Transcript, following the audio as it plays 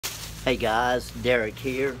Hey guys, Derek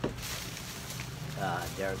here,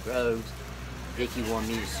 Derek Groves. Vicky wanted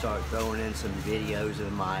me to start throwing in some videos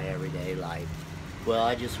of my everyday life. Well,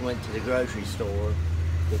 I just went to the grocery store,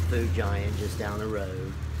 the Food Giant just down the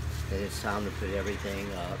road, and it's time to put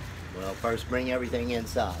everything up. Well, first bring everything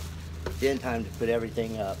inside, then time to put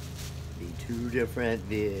everything up. Be two different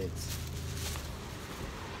vids.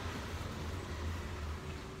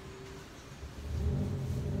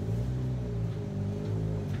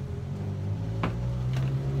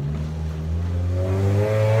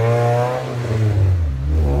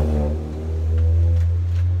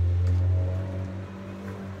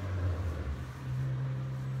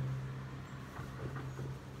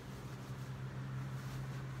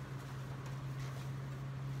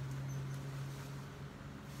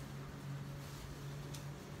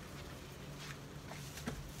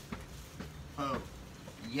 Ho.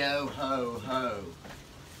 Yo ho ho.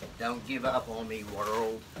 Don't give up on me,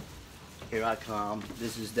 world. Here I come.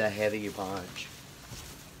 This is the heavy punch.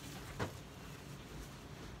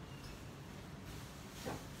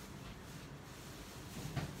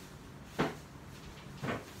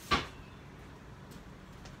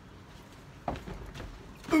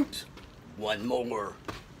 Oops. One more.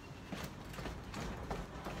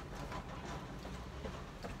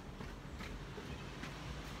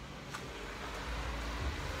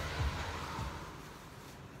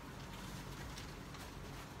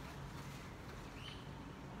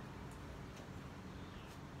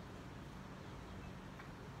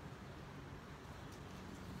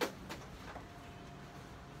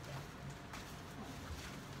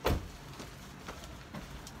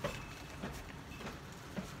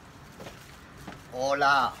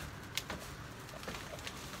 Hola.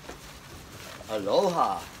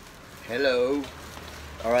 Aloha. Hello.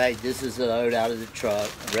 Alright, this is the load out of the truck.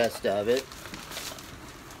 The rest of it.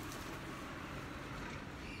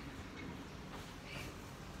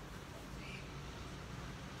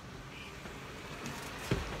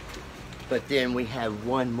 But then we have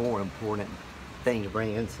one more important thing to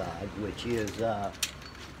bring inside, which is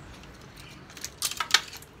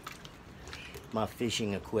my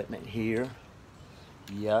fishing equipment here.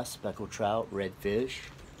 Yes, speckled trout, redfish.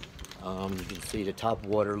 You can see the top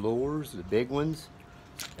water lures, the big ones.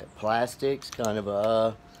 That plastic's kind of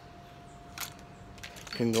a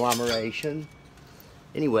conglomeration.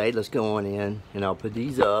 Anyway, let's go on in and I'll put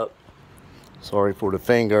these up. Sorry for the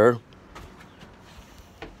finger.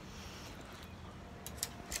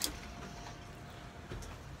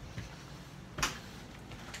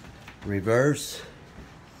 Reverse.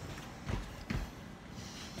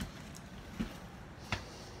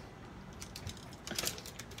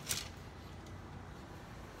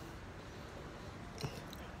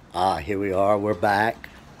 Here we are, we're back.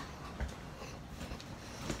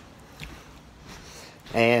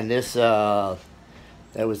 And this, that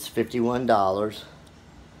was $51.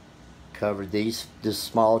 Covered this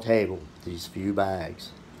small table, these few bags.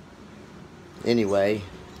 Anyway,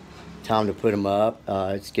 time to put them up.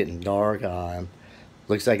 It's getting dark.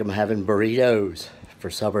 Looks like I'm having burritos for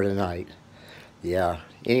supper tonight. Yeah,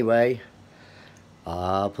 anyway,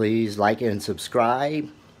 please like and subscribe.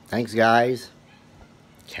 Thanks, guys.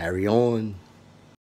 Carry on.